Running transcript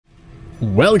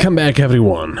Welcome back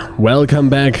everyone, welcome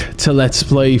back to Let's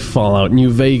Play Fallout New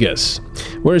Vegas.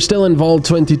 We're still in Vault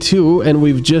 22 and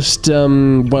we've just,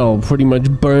 well, pretty much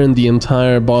burned the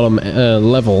entire bottom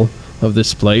level of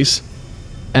this place.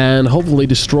 And hopefully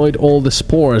destroyed all the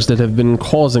spores that have been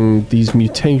causing these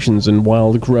mutations and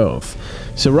wild growth.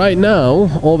 So right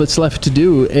now, all that's left to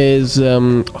do is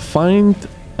find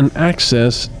an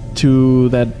access to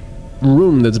that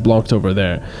room that's blocked over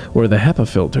there, where the HEPA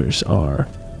filters are.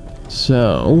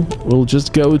 So, we'll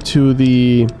just go to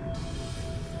the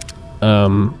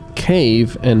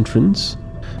cave entrance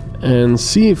and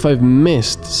see if I've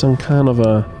missed some kind of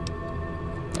a,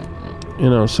 you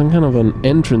know, some kind of an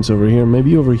entrance over here.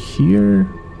 Maybe over here?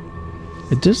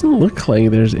 It doesn't look like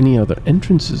there's any other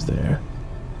entrances there.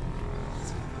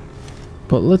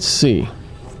 But let's see.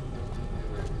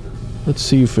 Let's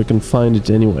see if we can find it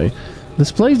anyway. This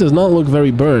place does not look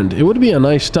very burned. It would be a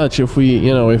nice touch if we,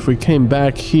 you know, if we came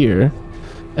back here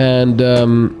and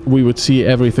we would see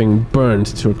everything burned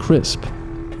to a crisp.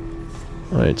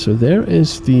 Alright, so there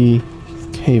is the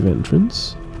cave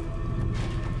entrance.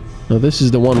 Now this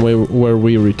is the one where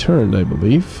we returned, I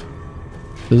believe.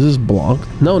 This is blocked.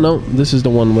 No, this is the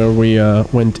one where we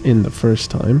went in the first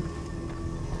time.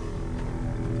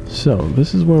 So,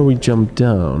 this is where we jumped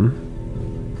down.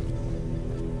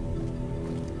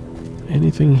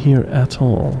 Anything here at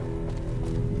all?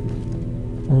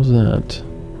 What was that?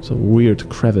 It's a weird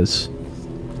crevice.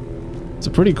 It's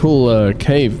a pretty cool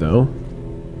cave, though.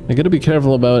 I gotta be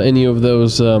careful about any of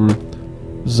those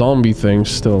zombie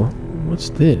things still. What's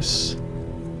this?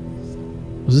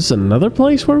 Was this another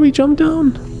place where we jumped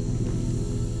down?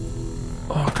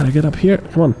 Oh, can I get up here?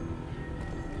 Come on.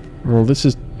 Well, this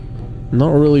is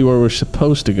not really where we're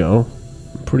supposed to go.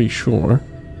 I'm pretty sure.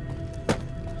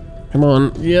 Come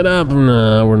on, get up!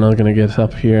 No, we're not gonna get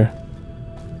up here.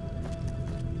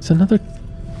 It's another...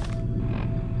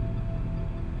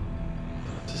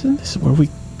 Isn't this where we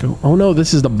go? Oh no,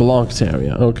 this is the blocked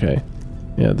area. Okay.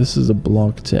 Yeah, this is the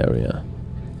blocked area.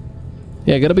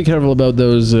 Yeah, gotta be careful about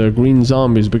those green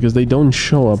zombies because they don't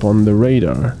show up on the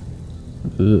radar.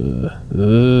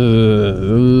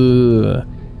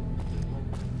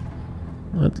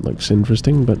 That looks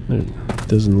interesting, but it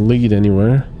doesn't lead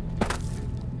anywhere.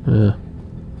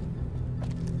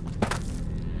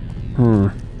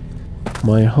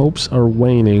 My hopes are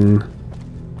waning.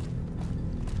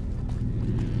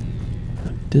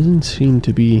 It doesn't seem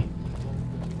to be...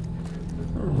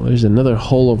 Oh, there's another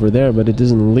hole over there, but it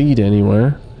doesn't lead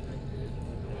anywhere.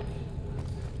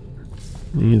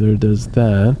 Neither does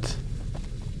that.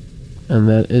 And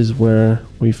that is where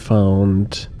we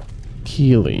found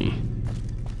Keely.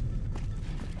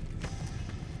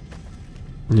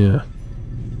 Yeah.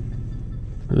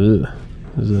 Ugh.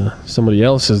 Somebody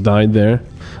else has died there.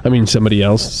 I mean, somebody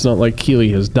else. It's not like Keely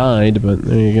has died, but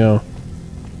there you go.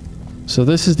 So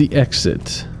this is the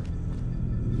exit.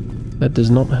 That does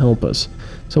not help us.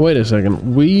 So wait a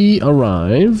second. We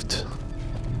arrived...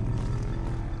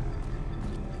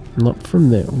 Not from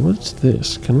there. What's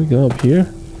this? Can we go up here?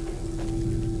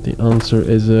 The answer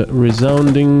is a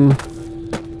resounding...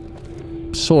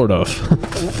 Sort of.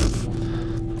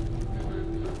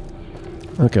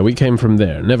 Okay, we came from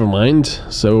there. Never mind.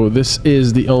 So this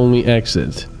is the only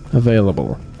exit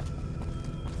available.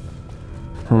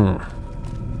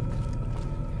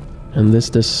 And this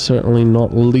does certainly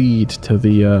not lead to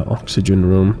the oxygen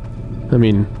room. I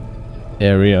mean,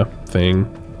 area thing.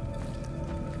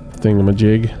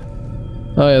 Thingamajig.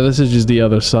 Oh yeah, this is just the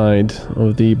other side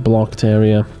of the blocked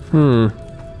area.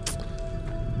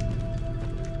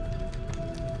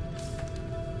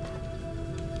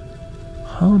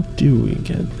 How do we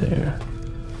get there?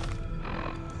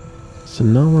 So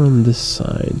now we're on this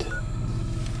side.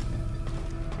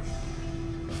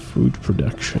 Food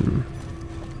production.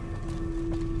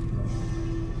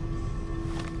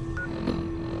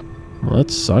 Well, that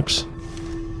sucks.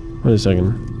 Wait a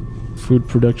second. Food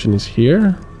production is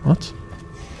here? What?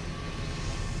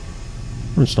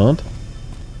 No, it's not.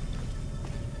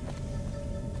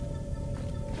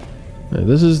 Now,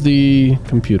 this is the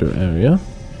computer area.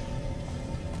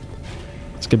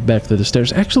 Get back to the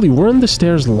stairs. Actually, weren't the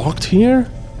stairs locked here?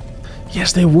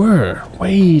 Yes, they were.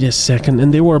 Wait a second.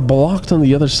 And they were blocked on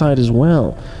the other side as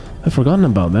well. I've forgotten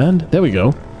about that. There we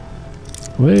go.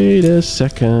 Wait a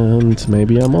second.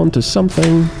 Maybe I'm onto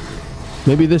something.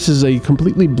 Maybe this is a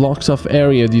completely blocked off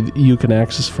area that you can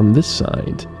access from this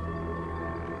side.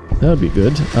 That would be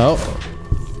good. Oh.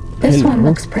 This one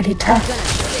looks pretty tough.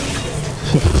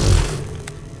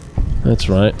 That's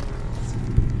right.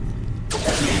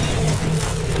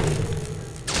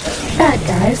 Bad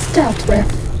guys dealt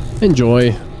with.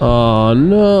 Enjoy. Oh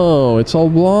no, it's all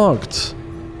blocked.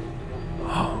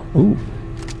 Ooh,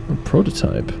 a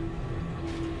prototype.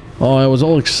 Oh, I was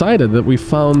all excited that we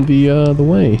found the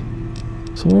way.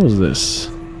 So what was this?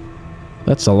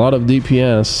 That's a lot of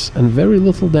DPS and very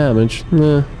little damage.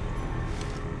 Meh.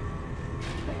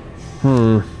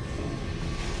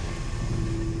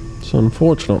 So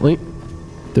unfortunately,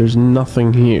 there's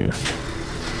nothing here.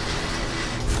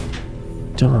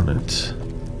 Darn it.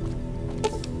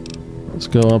 Let's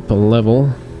go up a level.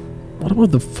 What about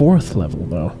the 4th level,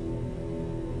 though?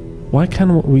 Why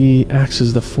can't we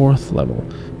access the 4th level?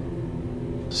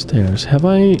 Stairs. Have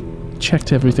I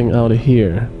checked everything out of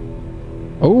here?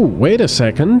 Oh, wait a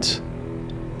second.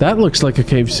 That looks like a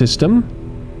cave system.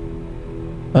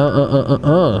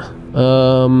 How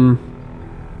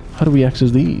do we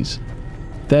access these?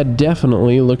 That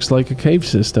definitely looks like a cave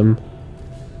system.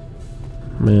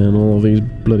 Man, all of these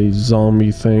bloody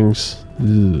zombie things.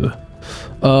 Ugh.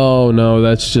 Oh no,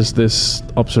 that's just this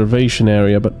observation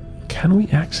area, but can we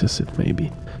access it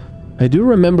maybe? I do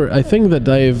remember, I think that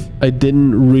I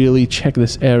didn't really check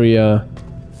this area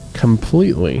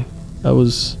completely. I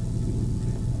was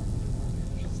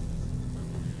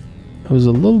a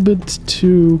little bit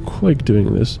too quick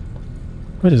doing this.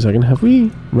 Wait a second, have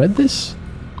we read this?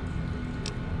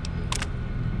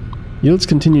 Yields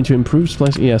continue to improve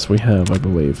splice. Yes, we have, I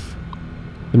believe.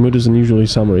 The mood is unusually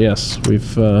summer. Yes,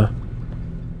 we've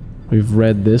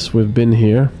read this. We've been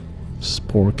here.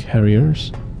 Spore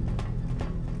carriers.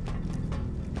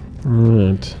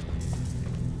 Right.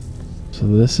 So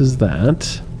this is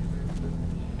that.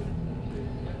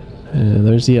 And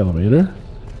there's the elevator.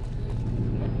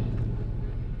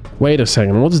 Wait a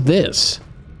second, what's this?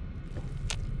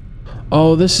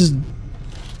 Oh, this is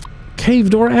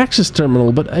cave door access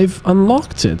terminal, but I've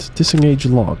unlocked it. Disengage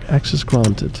lock. Access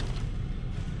granted.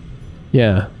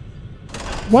 Yeah.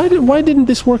 Why didn't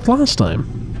this work last time?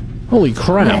 Holy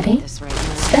crap. Ready?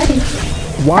 Steady.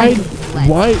 Why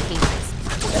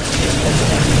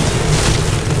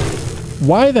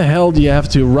the hell do you have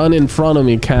to run in front of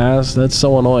me, Cass? That's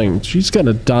so annoying. She's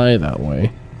gonna die that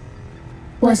way.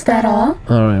 Was that all?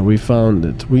 Alright, we found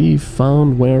it. We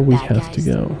found where we have to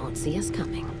go. Won't see us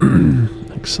coming.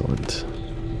 Excellent.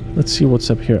 Let's see what's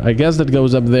up here. I guess that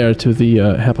goes up there to the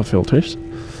HEPA filters.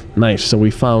 Nice, so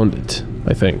we found it,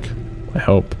 I think. I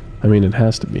hope. I mean, it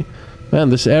has to be. Man,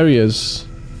 this area is...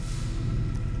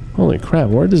 Holy crap,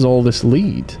 where does all this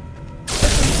lead?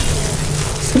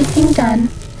 Sleeping done.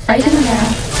 Fighting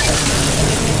now.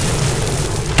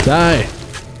 Die!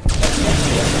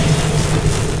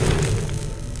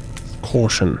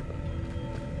 Caution.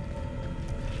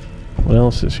 What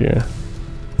else is here?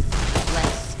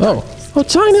 Oh! Oh,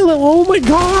 tiny little... Oh my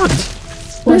god!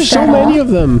 There's so many of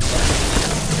them!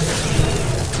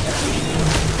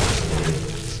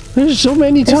 There's so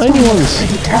many tiny ones!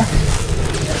 Pretty tough.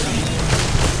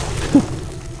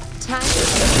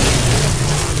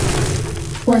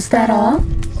 Was that all?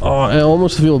 Oh, I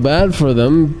almost feel bad for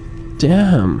them.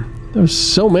 Damn. There's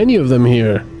so many of them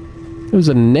here. There was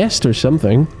a nest or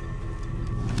something.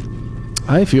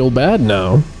 I feel bad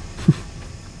now.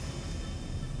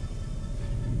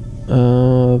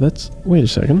 That's... Wait a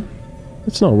second.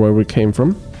 That's not where we came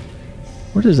from.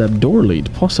 Where does that door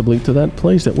lead? Possibly to that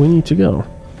place that we need to go.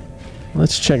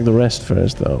 Let's check the rest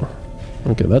first, though.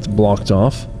 Okay, that's blocked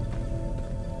off.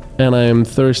 And I am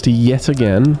thirsty yet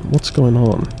again. What's going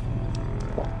on?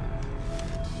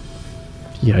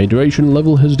 The hydration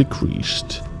level has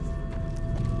decreased.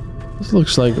 This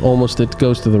looks like almost it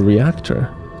goes to the reactor.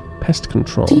 Pest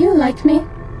control. Do you like me?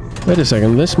 Wait a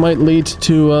second, this might lead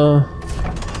to,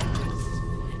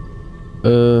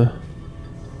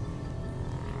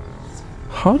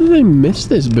 how did I miss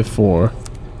this before?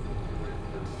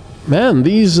 Man,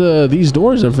 these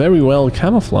doors are very well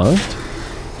camouflaged.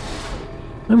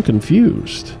 I'm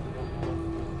confused.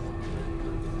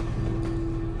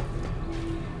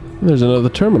 There's another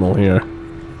terminal here.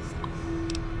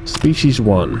 Species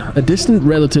 1. A distant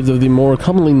relative of the more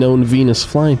commonly known Venus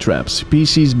flytrap.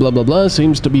 Species blah blah blah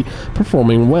seems to be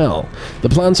performing well. The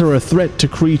plants are a threat to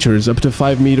creatures up to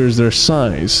 5 meters their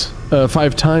size.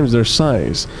 5 times their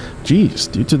size.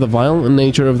 Jeez, due to the violent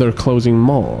nature of their closing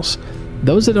maws.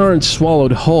 Those that aren't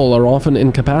swallowed whole are often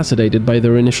incapacitated by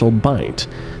their initial bite.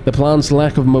 The plant's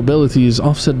lack of mobility is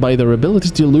offset by their ability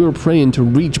to lure prey into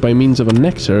reach by means of a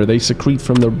nectar they secrete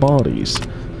from their bodies.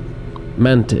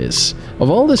 Mantis.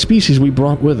 Of all the species we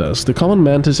brought with us, the common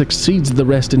mantis exceeds the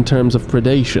rest in terms of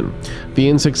predation. The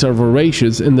insects are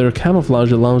voracious and their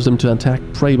camouflage allows them to attack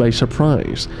prey by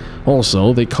surprise.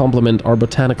 Also, they complement our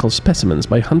botanical specimens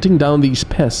by hunting down these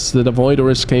pests that avoid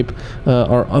or escape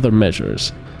our other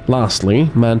measures. Lastly,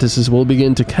 mantises will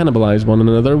begin to cannibalize one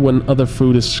another when other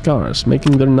food is scarce,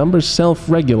 making their numbers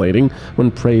self-regulating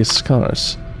when prey is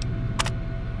scarce.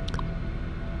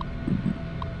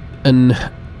 An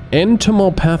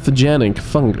entomopathogenic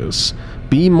fungus,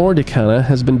 B. mordicana,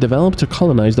 has been developed to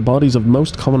colonize the bodies of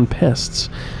most common pests.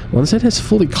 Once it has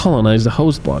fully colonized the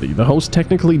host body, the host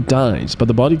technically dies, but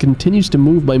the body continues to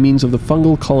move by means of the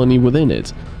fungal colony within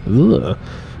it. Ugh.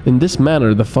 In this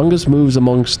manner, the fungus moves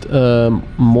amongst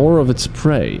more of its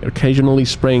prey, occasionally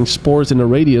spraying spores in a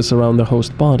radius around the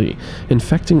host body,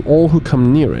 infecting all who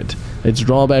come near it. Its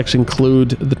drawbacks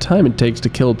include the time it takes to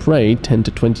kill prey, 10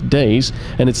 to 20 days,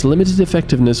 and its limited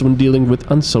effectiveness when dealing with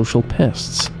unsocial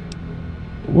pests.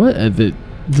 What the...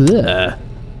 Bleh.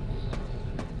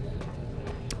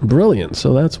 Brilliant,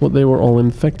 so that's what they were all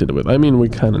infected with. I mean, we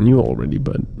kind of knew already,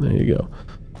 but there you go.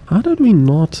 How did we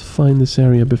not find this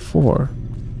area before?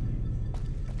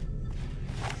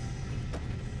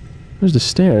 There's the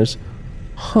stairs.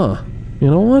 Huh.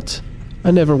 You know what? I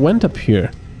never went up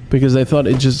here, because I thought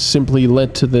it just simply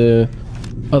led to the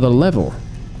other level.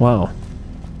 Wow.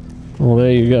 Well,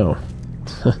 there you go.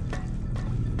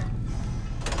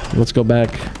 Let's go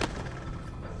back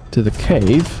to the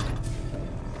cave.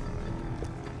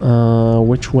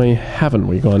 Which way haven't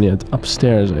we gone yet?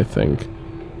 Upstairs, I think.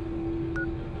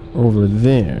 Over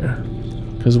there.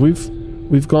 Because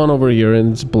we've gone over here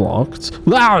and it's blocked.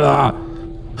 God.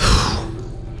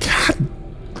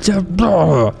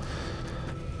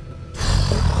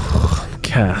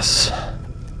 Cass.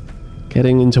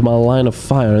 Getting into my line of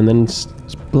fire and then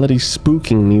bloody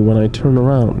spooking me when I turn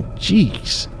around.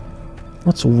 Jeez.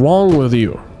 What's wrong with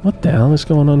you? What the hell is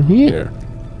going on here?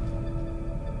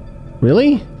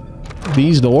 Really?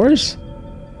 These doors?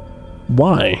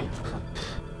 Why?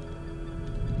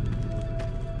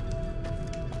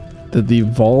 Did the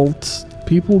vault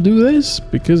people do this?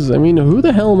 Because, I mean, who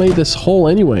the hell made this hole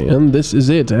anyway? And this is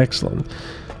it. Excellent.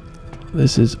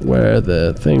 This is where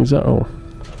the things are. Oh.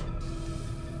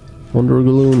 Wonder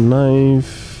glue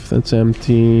knife. That's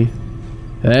empty.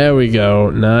 There we go.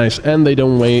 Nice. And they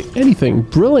don't weigh anything.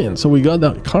 Brilliant. So we got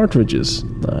the cartridges.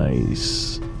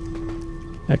 Nice.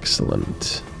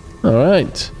 Excellent.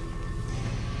 Alright.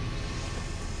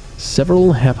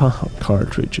 Several HEPA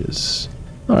cartridges.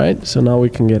 Alright, so now we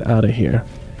can get out of here.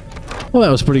 Well, that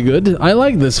was pretty good. I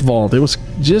like this vault. It was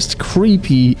just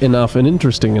creepy enough and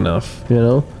interesting enough, you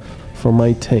know, for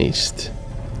my taste.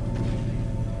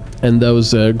 And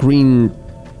those green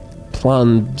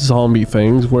plant zombie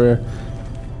things were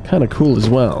kind of cool as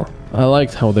well. I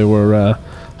liked how they were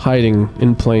hiding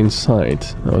in plain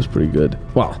sight. That was pretty good.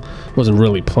 Well, it wasn't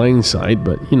really plain sight,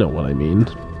 but you know what I mean.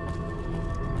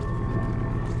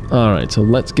 Alright, so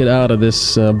let's get out of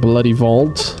this bloody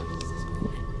vault.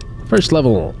 First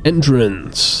level,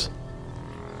 entrance.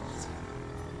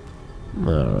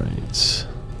 Alright.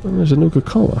 Well, there's a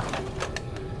Nuka-Cola.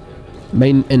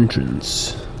 Main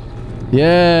entrance.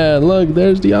 Yeah, look,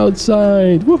 there's the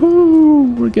outside.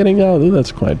 Woohoo! We're getting out. Ooh,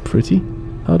 that's quite pretty.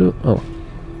 How do... Oh,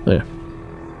 there.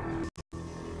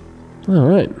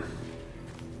 Alright.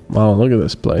 Wow, look at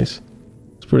this place.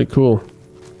 It's pretty cool.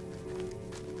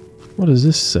 What does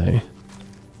this say?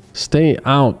 Stay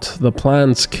out. The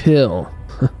plants kill.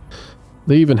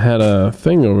 They even had a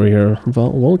thing over here.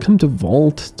 Welcome to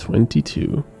Vault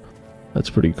 22. That's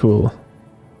pretty cool.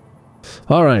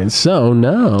 Alright, so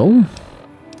now...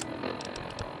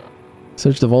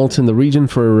 Search the vaults in the region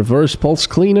for a reverse pulse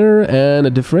cleaner and a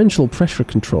differential pressure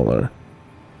controller.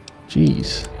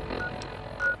 Jeez.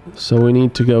 So we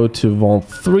need to go to Vault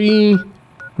 3.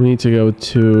 We need to go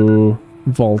to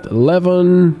Vault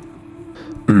 11.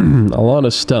 A lot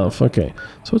of stuff. Okay.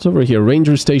 So what's over here?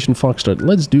 Ranger Station Foxtrot.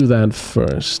 Let's do that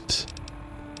first.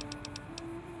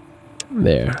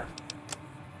 There.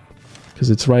 Because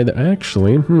it's right there.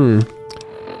 Actually,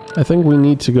 I think we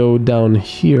need to go down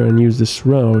here and use this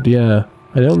road. Yeah.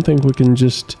 I don't think we can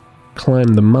just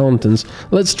climb the mountains.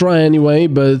 Let's try anyway,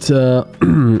 but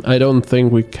I don't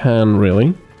think we can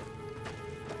really.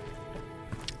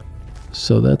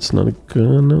 So that's not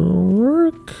gonna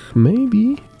work.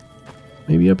 Maybe.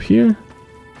 Maybe up here.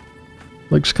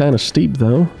 Looks kind of steep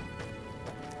though.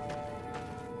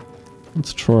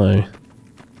 Let's try.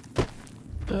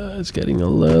 It's getting a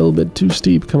little bit too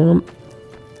steep. Come on.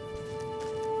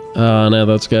 No,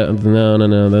 that's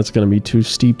no, that's gonna be too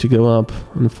steep to go up,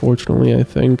 unfortunately, I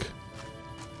think.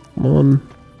 Come on.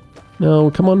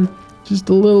 No, come on. Just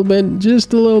a little bit,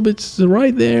 it's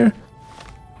right there.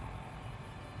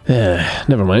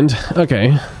 Never mind.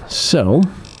 Okay, so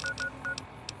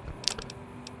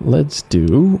let's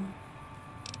do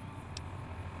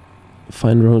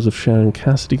find Rose of Sharon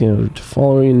Cassidy to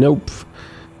follow you. Nope.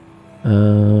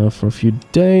 For a few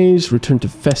days, return to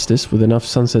Festus with enough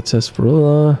sunset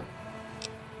sarsaparilla.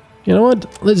 You know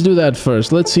what? Let's do that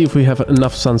first. Let's see if we have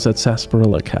enough sunset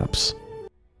sarsaparilla caps.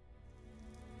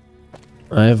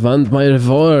 I want my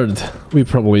reward. We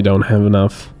probably don't have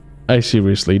enough. I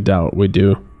seriously doubt we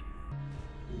do.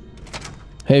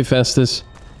 Hey Festus,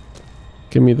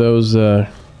 give me those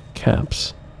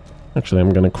caps. Actually, I'm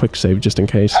gonna quick save just in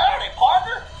case. Howdy,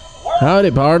 partner.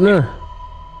 Howdy, partner.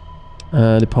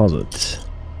 Deposit.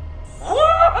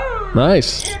 Woohoo!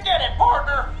 Nice. You did it,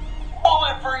 partner.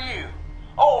 Bullet for you.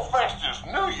 Ol Festus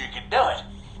knew you could do it.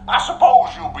 I suppose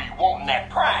you'll be wanting that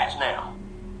prize now.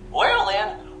 Well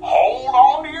then, hold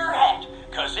on to your hat,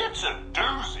 cause it's a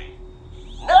doozy.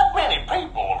 Not many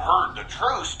people have heard the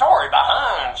true story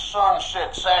behind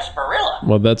Sunset Sarsaparilla.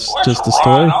 Well, that's Let's just a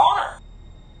story. ride on her.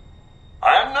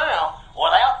 And now,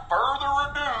 without further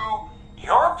ado,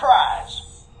 your prize.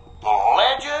 The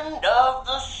Legend of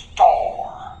the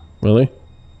Star. Really?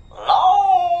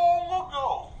 Long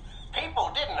ago, people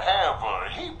didn't have a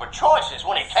heap of choices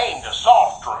when it came to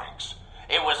soft drinks.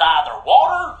 It was either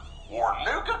water or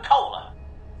Nuka-Cola.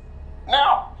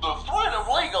 Now, the threat of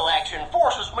legal action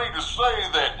forces me to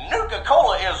say that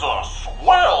Nuka-Cola is a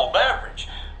swell beverage,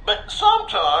 but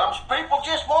sometimes people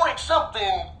just wanted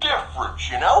something different,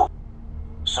 you know?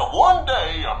 So one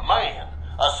day, a man,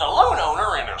 a saloon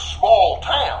owner in a small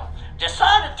town,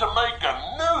 decided to make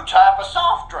a new type of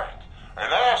soft drink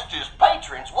and asked his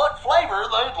patrons what flavor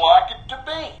they'd like it to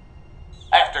be.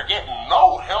 After getting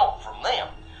no help from them,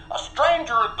 a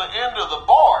stranger at the end of the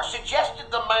bar suggested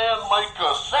the man make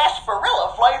a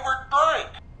sarsaparilla-flavored drink.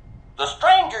 The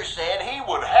stranger said he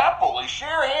would happily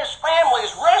share his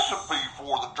family's recipe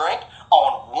for the drink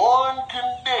on one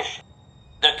condition.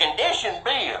 The condition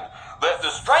being that the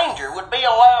stranger would be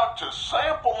allowed to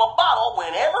sample a bottle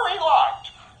whenever he liked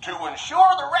to ensure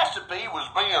the recipe was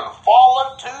being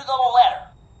followed to the letter.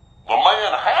 The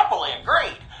man happily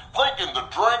agreed, thinking the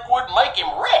drink would make him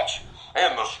rich,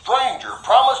 and the stranger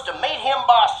promised to meet him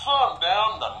by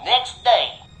sundown the next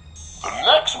day. The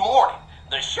next morning,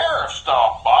 the sheriff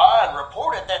stopped by and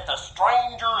reported that the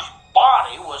stranger's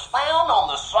body was found on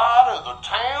the side of the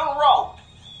town road.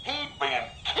 He'd been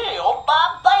killed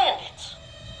by bandits.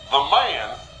 The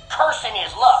man, cursing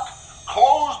his luck,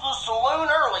 closed the saloon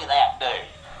early that day,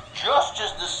 just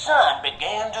as the sun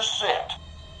began to set.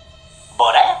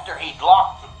 But after he'd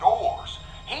locked the doors,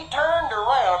 he turned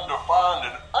around to find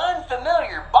an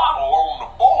unfamiliar bottle on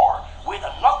the bar with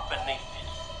a note beneath it.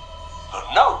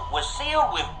 The note was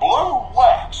sealed with blue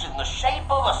wax in the shape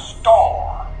of a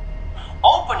star.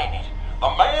 Opening it,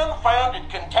 the man found it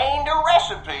contained a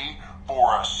recipe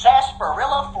for a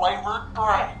sarsaparilla-flavored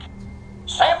drink.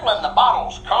 Sampling the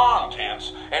bottle's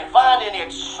contents and finding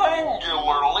it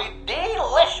singularly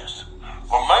delicious,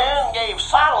 the man gave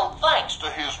silent thanks to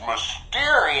his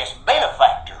mysterious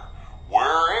benefactor,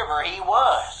 wherever he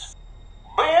was.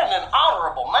 Being an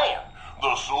honorable man,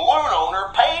 the saloon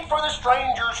owner paid for the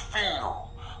stranger's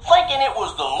funeral, thinking it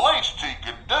was the least he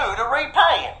could do to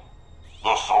repay him.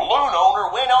 The saloon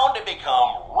owner went on to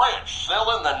become rich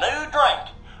selling the new drink,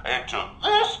 and to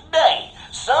this day,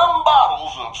 some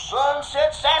bottles of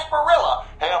Sunset Sarsaparilla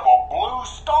have a blue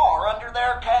star under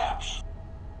their caps.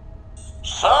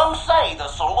 Some say the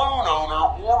saloon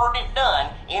owner ordered it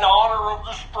done in honor of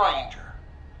the stranger.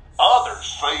 Others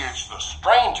say it's the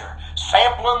stranger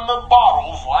sampling the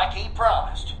bottles like he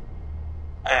promised.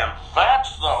 And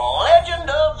that's the legend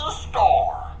of the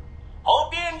star.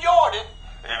 Hope you enjoyed it,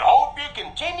 and hope you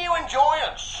continue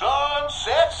enjoying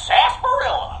Sunset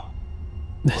Sarsaparilla.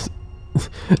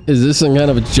 Is this some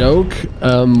kind of a joke?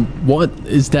 What?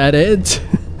 Is that it?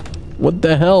 What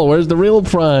the hell? Where's the real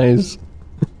prize?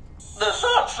 The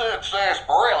Sunset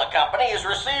Sarsaparilla Company has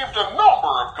received a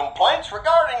number of complaints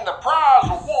regarding the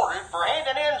prize awarded for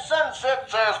handing in Sunset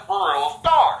Sarsaparilla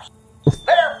stars.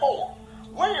 Therefore,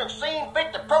 we have seen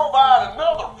fit to provide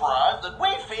another prize that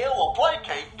we feel will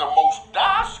placate the most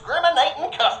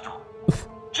discriminating customer.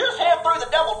 Just head through the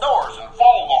double doors and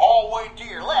follow the hallway to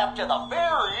your left to the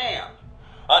very end.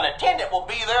 An attendant will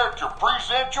be there to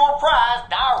present your prize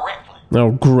directly.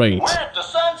 Oh, great. We at the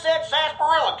Sunset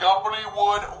Sarsaparilla Company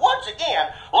would, once again,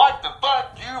 like to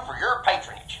thank you for your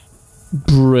patronage.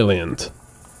 Brilliant.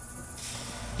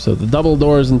 So the double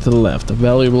doors and to the left. A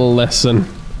valuable lesson.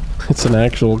 It's an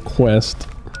actual quest.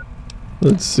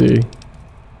 Let's see.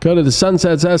 Go to the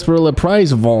Sunset Sarsaparilla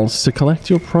Prize Vaults to collect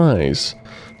your prize.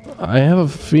 I have a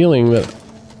feeling that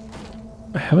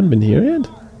I haven't been here yet.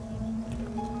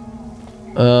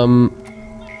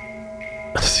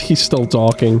 He's still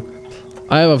talking.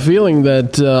 I have a feeling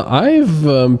that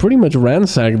I've pretty much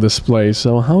ransacked this place,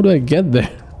 so how do I get there?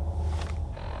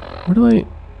 Where do I...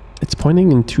 It's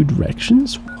pointing in 2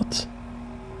 directions? What?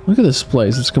 Look at this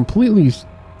place. It's completely...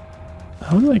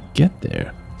 How do I get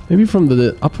there? Maybe from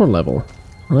the upper level.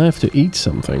 I have to eat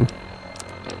something.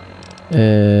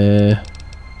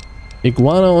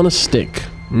 Iguana on a stick.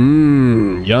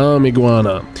 Mmm, yum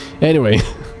iguana. Anyway,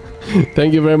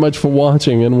 thank you very much for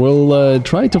watching, and we'll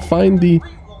try to find the...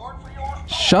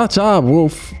 Shut up!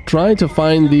 We'll try to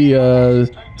find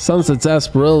the Sunset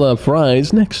Sarsaparilla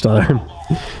prize next time.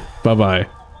 Bye-bye.